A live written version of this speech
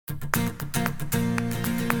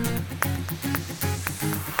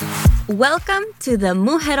Welcome to the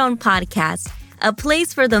Mujeron Podcast, a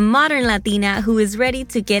place for the modern Latina who is ready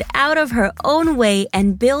to get out of her own way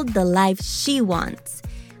and build the life she wants.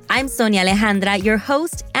 I'm Sonia Alejandra, your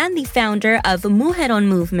host and the founder of Mujeron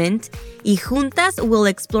Movement, y juntas we'll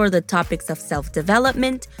explore the topics of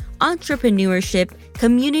self-development, entrepreneurship,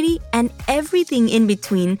 community, and everything in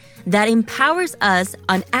between that empowers us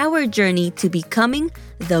on our journey to becoming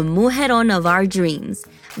the mujeron of our dreams.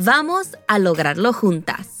 Vamos a lograrlo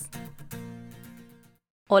juntas.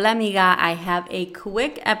 Hola amiga, I have a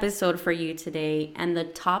quick episode for you today, and the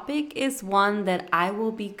topic is one that I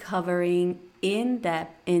will be covering in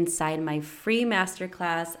depth inside my free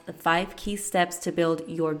masterclass, The 5 Key Steps to Build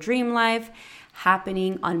Your Dream Life,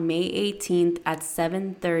 happening on May 18th at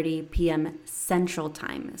 7:30 p.m. Central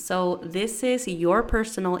Time. So this is your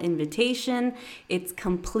personal invitation. It's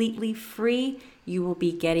completely free. You will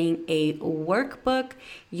be getting a workbook.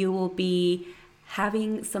 You will be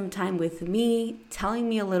having some time with me, telling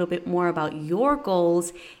me a little bit more about your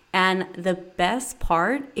goals. And the best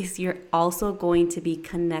part is you're also going to be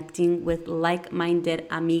connecting with like-minded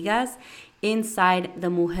amigas inside the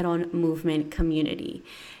Mujeron Movement community.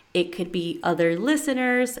 It could be other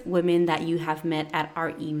listeners, women that you have met at our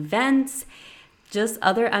events, just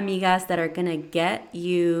other amigas that are gonna get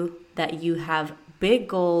you that you have big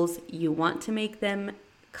goals, you want to make them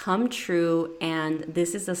come true, and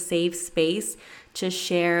this is a safe space to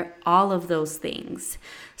share all of those things.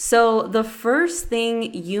 So the first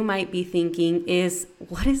thing you might be thinking is,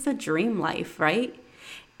 what is a dream life, right?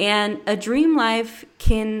 And a dream life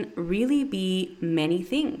can really be many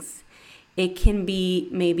things. It can be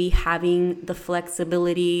maybe having the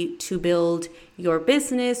flexibility to build your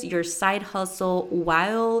business, your side hustle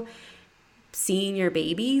while seeing your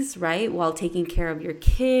babies, right? While taking care of your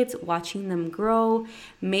kids, watching them grow.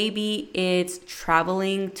 Maybe it's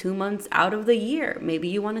traveling 2 months out of the year. Maybe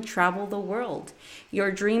you want to travel the world.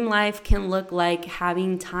 Your dream life can look like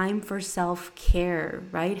having time for self-care,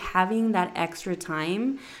 right? Having that extra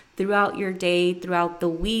time throughout your day, throughout the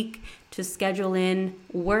week to schedule in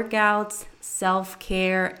workouts,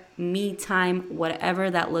 self-care, me time,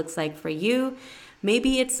 whatever that looks like for you.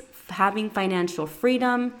 Maybe it's having financial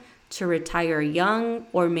freedom to retire young,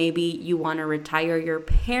 or maybe you want to retire your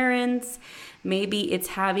parents. Maybe it's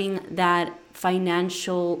having that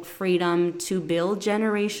financial freedom to build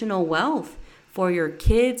generational wealth for your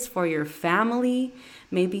kids, for your family.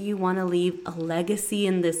 Maybe you want to leave a legacy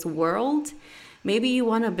in this world. Maybe you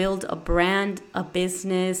want to build a brand, a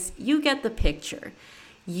business. You get the picture.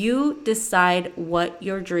 You decide what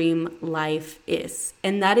your dream life is.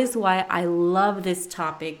 And that is why I love this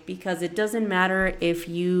topic, because it doesn't matter if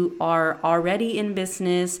you are already in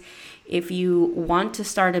business, if you want to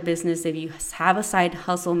start a business, if you have a side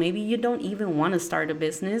hustle, maybe you don't even want to start a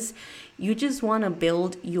business. You just want to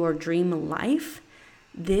build your dream life.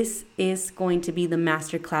 This is going to be the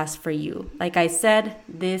masterclass for you. Like I said,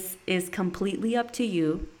 this is completely up to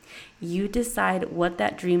you. You decide what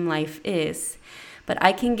that dream life is. But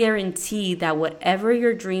I can guarantee that whatever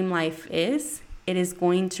your dream life is, it is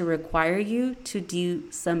going to require you to do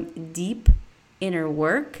some deep inner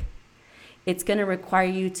work. It's going to require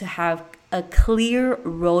you to have a clear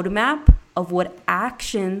roadmap of what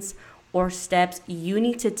actions or steps you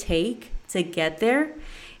need to take to get there.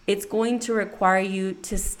 It's going to require you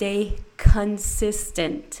to stay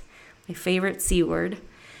consistent. My favorite C word.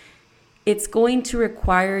 It's going to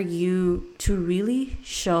require you to really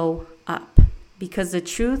show up. Because the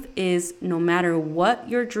truth is, no matter what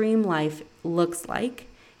your dream life looks like,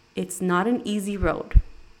 it's not an easy road.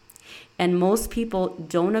 And most people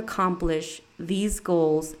don't accomplish these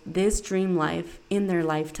goals, this dream life, in their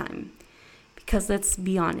lifetime. Because let's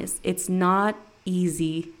be honest, it's not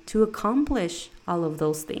easy to accomplish all of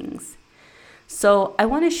those things. So I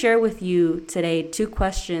want to share with you today 2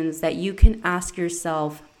 questions that you can ask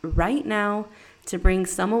yourself right now to bring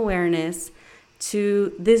some awareness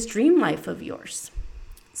to this dream life of yours.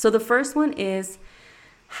 So the first one is,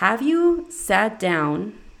 have you sat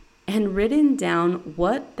down and written down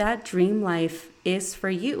what that dream life is for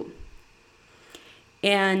you?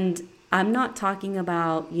 And I'm not talking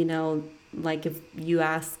about, like if you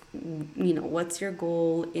ask, what's your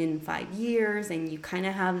goal in 5 years, and you kind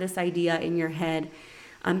of have this idea in your head.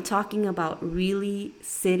 I'm talking about really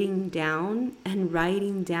sitting down and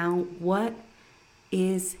writing down what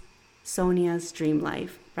is Sonia's dream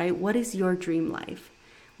life, right? What is your dream life?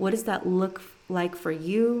 What does that look like for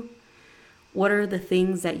you? What are the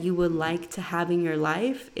things that you would like to have in your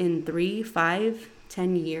life in 3, 5,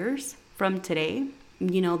 10 years from today?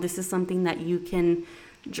 This is something that you can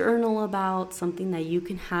journal about, something that you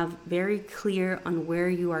can have very clear on where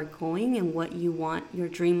you are going and what you want your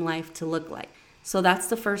dream life to look like. So that's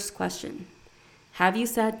the first question. Have you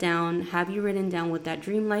sat down? Have you written down what that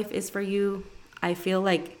dream life is for you? I feel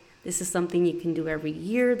like this is something you can do every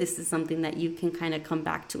year. This is something that you can kind of come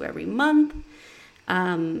back to every month.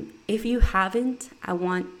 If you haven't, I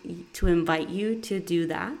want to invite you to do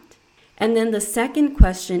that. And then the second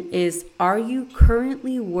question is, are you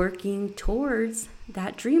currently working towards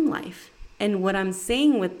that dream life? And what I'm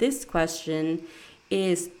saying with this question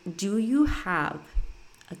is, do you have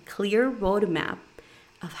a clear roadmap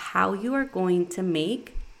of how you are going to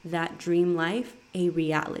make that dream life a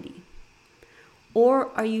reality?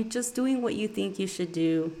 Or are you just doing what you think you should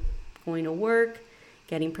do, going to work,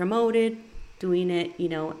 getting promoted, doing it,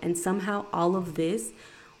 and somehow all of this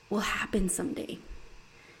will happen someday?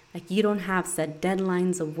 Like, you don't have set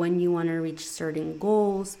deadlines of when you want to reach certain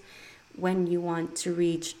goals, when you want to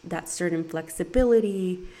reach that certain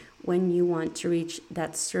flexibility, when you want to reach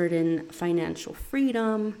that certain financial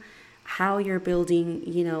freedom, how you're building,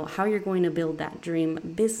 how you're going to build that dream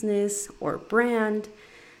business or brand.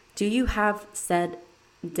 Do you have set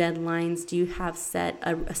deadlines? Do you have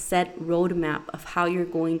a set roadmap of how you're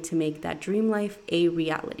going to make that dream life a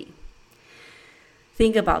reality?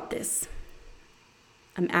 Think about this.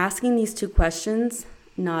 I'm asking these two questions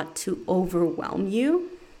not to overwhelm you,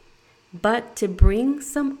 but to bring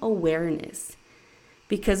some awareness,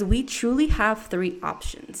 because we truly have three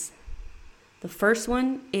options. The first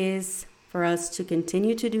one is for us to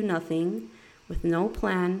continue to do nothing with no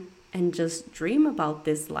plan and just dream about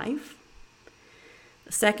this life.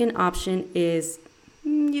 The second option is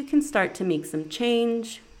you can start to make some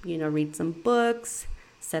change, read some books,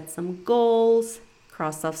 set some goals,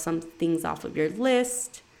 cross off some things off of your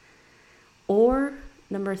list. Or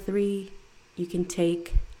number three, you can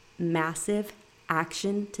take massive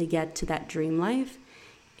action to get to that dream life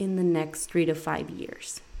in the next 3 to 5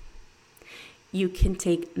 years. You can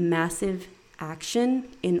take massive action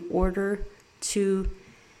in order to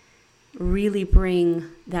really bring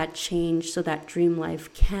that change so that dream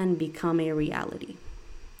life can become a reality.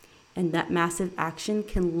 And that massive action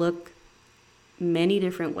can look many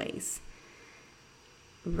different ways.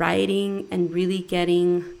 Writing and really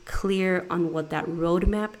getting clear on what that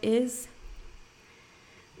roadmap is.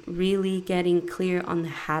 Really getting clear on the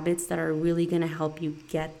habits that are really going to help you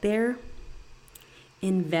get there.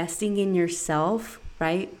 Investing in yourself,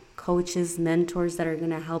 right? Coaches, mentors that are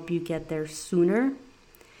going to help you get there sooner.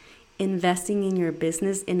 Investing in your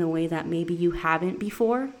business in a way that maybe you haven't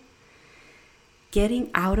before. Getting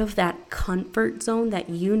out of that comfort zone that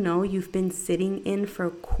you've been sitting in for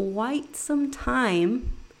quite some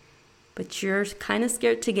time, but you're kind of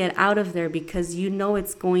scared to get out of there because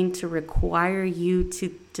it's going to require you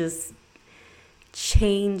to just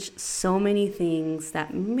change so many things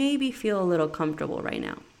that maybe feel a little comfortable right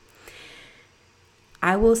now.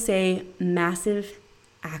 I will say massive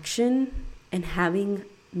action and having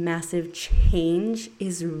massive change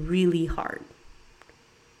is really hard.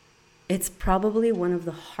 It's probably one of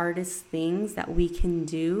the hardest things that we can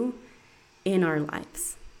do in our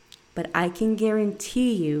lives. But I can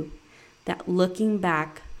guarantee you that looking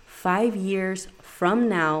back 5 years from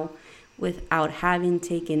now without having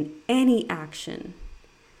taken any action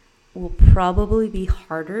will probably be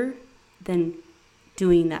harder than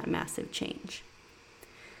doing that massive change.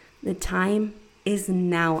 The time is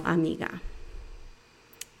now, amiga.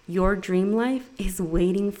 Your dream life is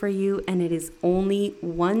waiting for you, and it is only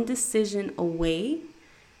one decision away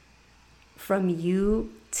from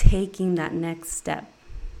you taking that next step.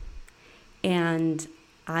 And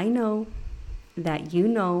I know that you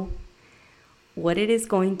know what it is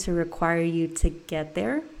going to require you to get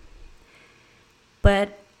there.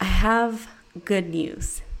 But I have good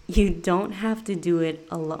news. You don't have to do it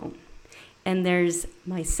alone. And there's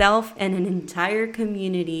myself and an entire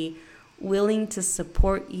community willing to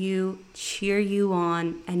support you, cheer you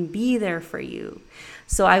on, and be there for you.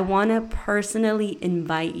 So I want to personally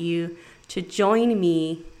invite you to join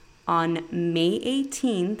me on May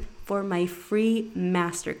 18th for my free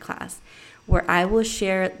masterclass, where I will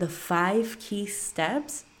share the 5 key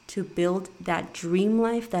steps to build that dream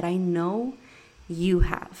life that I know you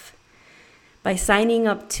have. By signing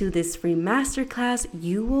up to this free masterclass,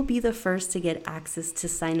 you will be the first to get access to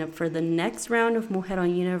sign up for the next round of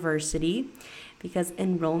Mujeron University, because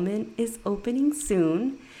enrollment is opening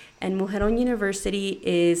soon. And Mujeron University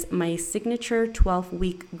is my signature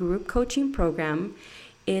 12-week group coaching program.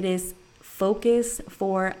 It is focused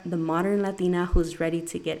for the modern Latina who's ready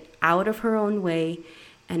to get out of her own way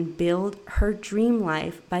and build her dream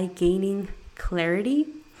life by gaining clarity,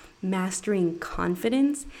 mastering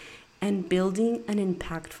confidence, and building an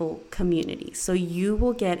impactful community. So you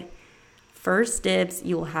will get first dibs.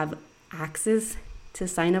 You will have access to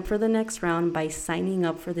sign up for the next round by signing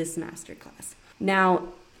up for this masterclass. Now,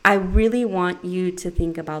 I really want you to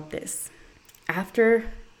think about this. After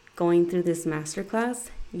going through this masterclass,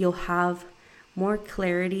 you'll have more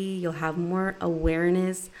clarity, you'll have more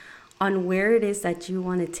awareness on where it is that you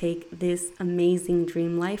want to take this amazing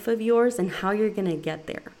dream life of yours and how you're going to get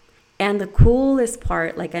there. And the coolest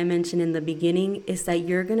part, like I mentioned in the beginning, is that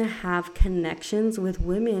you're going to have connections with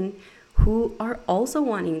women who are also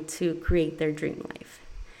wanting to create their dream life.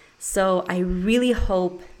 So I really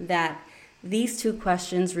hope that these two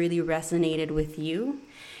questions really resonated with you.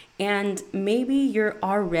 And maybe you're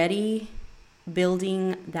already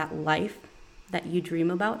building that life that you dream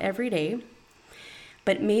about every day.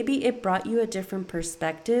 But maybe it brought you a different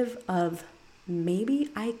perspective of maybe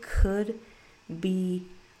I could be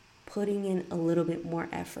putting in a little bit more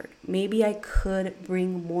effort. Maybe I could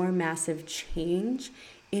bring more massive change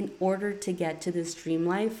in order to get to this dream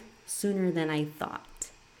life sooner than I thought.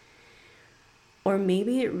 Or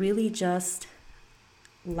maybe it really just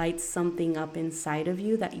lights something up inside of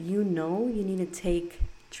you that you know you need to take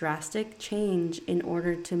drastic change in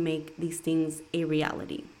order to make these things a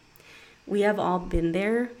reality. We have all been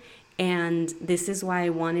there, and this is why I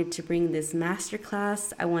wanted to bring this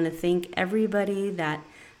masterclass. I want to thank everybody that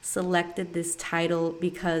selected this title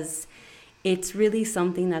because it's really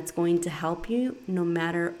something that's going to help you no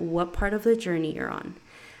matter what part of the journey you're on.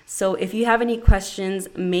 So if you have any questions,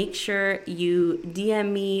 make sure you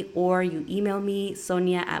DM me or you email me,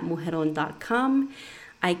 sonia@mujeron.com.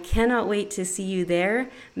 I cannot wait to see you there.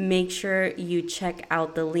 Make sure you check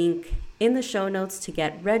out the link in the show notes to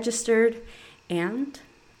get registered and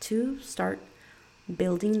to start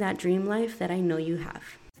building that dream life that I know you have.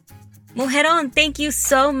 Mujeron, thank you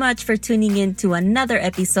so much for tuning in to another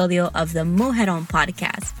episodio of the Mujeron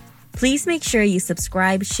podcast. Please make sure you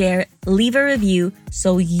subscribe, share, leave a review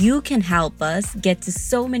so you can help us get to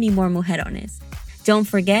so many more mujerones. Don't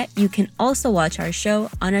forget, you can also watch our show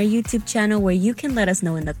on our YouTube channel where you can let us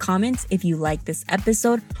know in the comments if you like this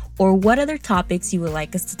episode or what other topics you would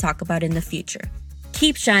like us to talk about in the future.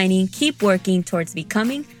 Keep shining, keep working towards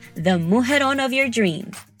becoming the mujeron of your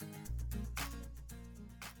dreams.